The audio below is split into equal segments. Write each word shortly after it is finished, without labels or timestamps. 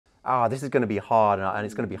this is going to be hard, and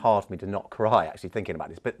it's going to be hard for me to not cry actually thinking about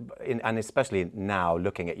this. And especially now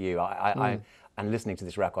looking at you, and listening to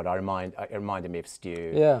this record, it reminded me of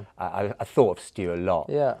Stu. Yeah. I thought of Stu a lot.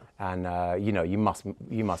 Yeah. And you know, you must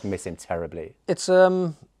miss him terribly. It's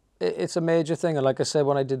a major thing, and like I said,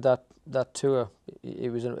 when I did that tour,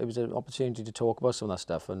 it was an opportunity to talk about some of that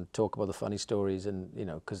stuff and talk about the funny stories, and you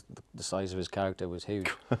know, because the size of his character was huge,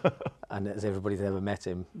 and as everybody's ever met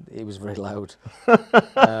him, he was very loud,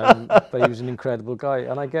 but he was an incredible guy.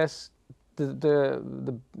 And I guess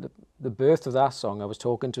the birth of that song, I was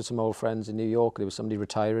talking to some old friends in New York. There was somebody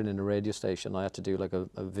retiring in a radio station. I had to do like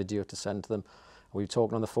a video to send to them. We were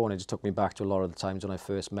talking on the phone. It just took me back to a lot of the times when I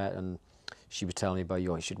first met, and she was telling me about,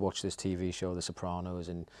 you should watch this TV show, The Sopranos,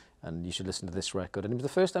 and you should listen to this record. And it was the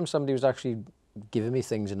first time somebody was actually giving me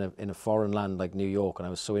things in a foreign land like New York, and I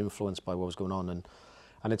was so influenced by what was going on,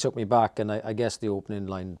 and it took me back. And I guess the opening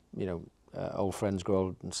line, you know, old friends grow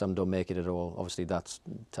old and some don't make it at all. Obviously that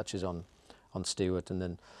touches on Stuart, and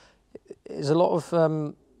then there's a lot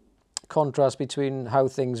of contrast between how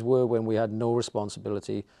things were when we had no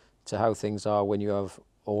responsibility to how things are when you have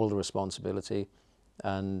all the responsibility.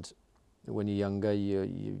 And when you're younger,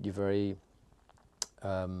 you're very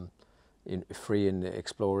free in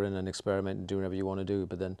exploring and experimenting, doing whatever you want to do.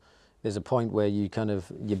 But then there's a point where you're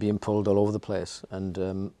being pulled all over the place.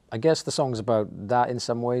 And I guess the song's about that in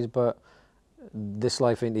some ways, but This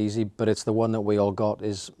Life Ain't Easy, but it's the one that we all got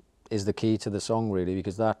is the key to the song, really,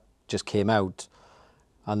 because that just came out.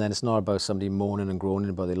 And then it's not about somebody moaning and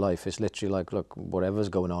groaning about their life. It's literally like, look, whatever's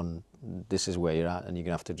going on, this is where you're at, and you're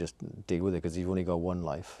going to have to just deal with it because you've only got one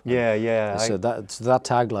life. Yeah, yeah. So that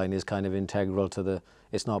tagline is kind of integral to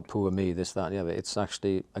it's not poor me, this, that, and the other. It's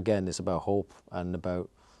actually, again, it's about hope and about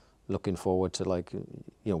looking forward to, like, you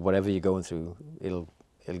know, whatever you're going through, it'll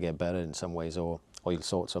get better in some ways, or you'll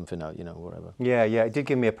sort something out, you know, whatever. Yeah, yeah. It did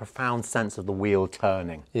give me a profound sense of the wheel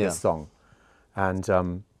turning, this song.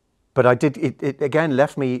 And but it again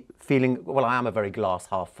left me feeling, well, I am a very glass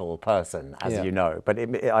half full person, as you know, but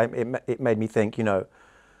it made me think, you know,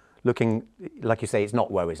 looking, like you say, it's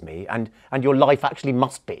not woe is me, and your life actually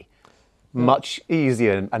must be much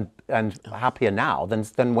easier and happier now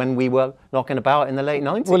than when we were knocking about in the late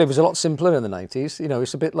 90s. Well, it was a lot simpler in the 90s. You know,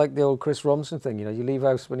 it's a bit like the old Chris Robinson thing. You know, you leave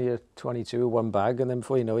house when you're 22, one bag, and then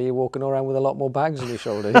before you know it, you're walking around with a lot more bags on your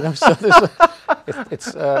shoulder. You know, so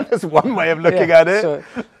that's one way of looking at it. So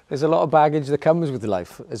there's a lot of baggage that comes with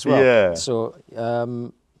life as well. Yeah. So,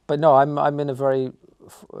 but no, I'm in a very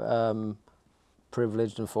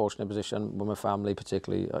privileged and fortunate position with my family,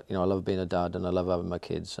 particularly. You know, I love being a dad, and I love having my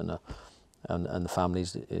kids, and the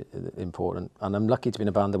family's important. And I'm lucky to be in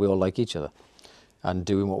a band that we all like each other and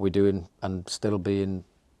doing what we're doing and still being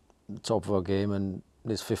top of our game. And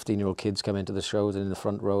there's 15-year-old kids come into the shows and in the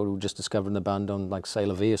front row who just discovering the band on like Sail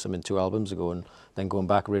of V or something 2 albums ago, and then going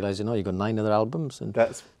back realising, oh, you've got 9 other albums. And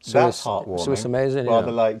that's heartwarming. So it's amazing. Rather,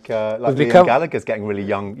 you know, like Liam Gallagher's getting really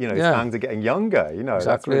young, you know, his fans are getting younger, you know,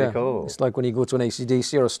 exactly, that's really cool. It's like when you go to an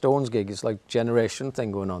AC/DC or a Stones gig, it's like generation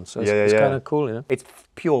thing going on. So it's kind of cool, you know. It's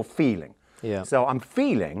pure feeling. Yeah. So I'm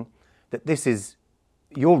feeling that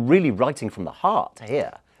you're really writing from the heart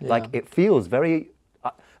here. Yeah. Like, it feels very,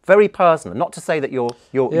 very personal. Not to say that your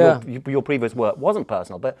previous work wasn't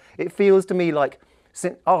personal, but it feels to me like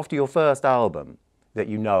after your first album that,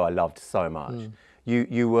 you know, I loved so much.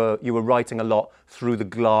 You were writing a lot through the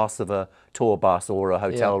glass of a tour bus or a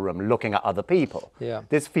hotel room, looking at other people. Yeah.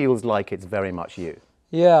 This feels like it's very much you.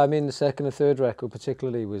 Yeah, I mean, the second and third record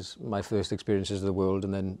particularly was my first experiences of the world,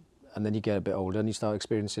 and then you get a bit older and you start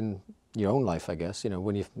experiencing your own life, I guess. You know,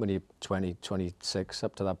 when you're 20, 26,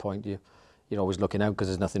 up to that point, you're always looking out because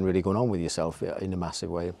there's nothing really going on with yourself in a massive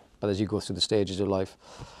way. But as you go through the stages of life,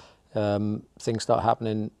 things start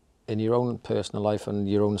happening in your own personal life and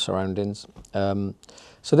your own surroundings.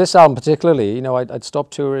 So this album particularly, you know, I'd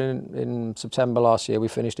stopped touring in September last year. We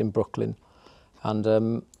finished in Brooklyn.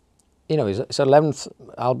 And, you know, it's our 11th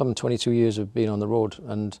album, 22 years of being on the road.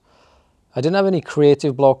 And I didn't have any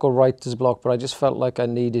creative block or writer's block, but I just felt like I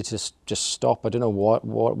needed to just stop. I don't know what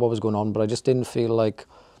was going on, but I just didn't feel like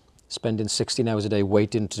spending 16 hours a day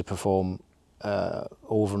waiting to perform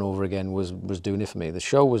over and over again was doing it for me. The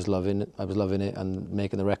show was I was loving it, and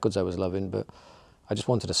making the records I was loving, but I just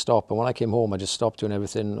wanted to stop. And when I came home, I just stopped doing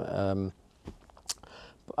everything. And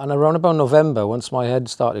around about November, once my head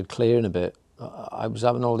started clearing a bit, I was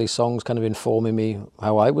having all these songs kind of informing me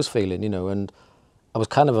how I was feeling, you know, and I was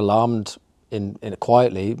kind of alarmed in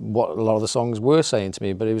quietly what a lot of the songs were saying to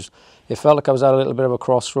me, but it felt like I was at a little bit of a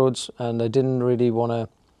crossroads, and I didn't really want to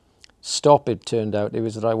stop. It turned out it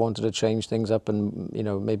was that I wanted to change things up and, you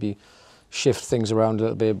know, maybe shift things around a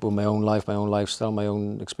little bit with my own life, my own lifestyle, my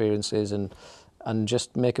own experiences, and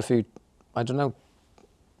just make a few, I don't know,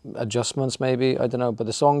 adjustments maybe, I don't know, but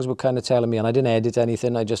the songs were kind of telling me, and I didn't edit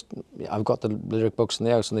anything. I've got the lyric books in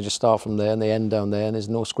the house, and they just start from there and they end down there, and there's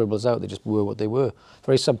no scribbles out. They just were what they were.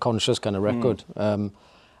 Very subconscious kind of record.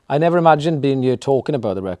 I never imagined being here talking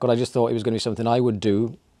about the record. I just thought it was going to be something I would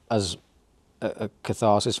do as a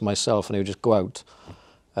catharsis for myself, and it would just go out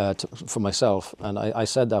for myself. And I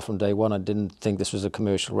said that from day one. I didn't think this was a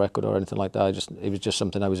commercial record or anything like that. It was just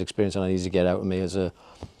something I was experiencing. I needed to get out of me as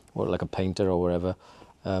like a painter or whatever.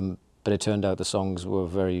 But it turned out the songs were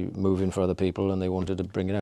very moving for other people, and they wanted to bring it out.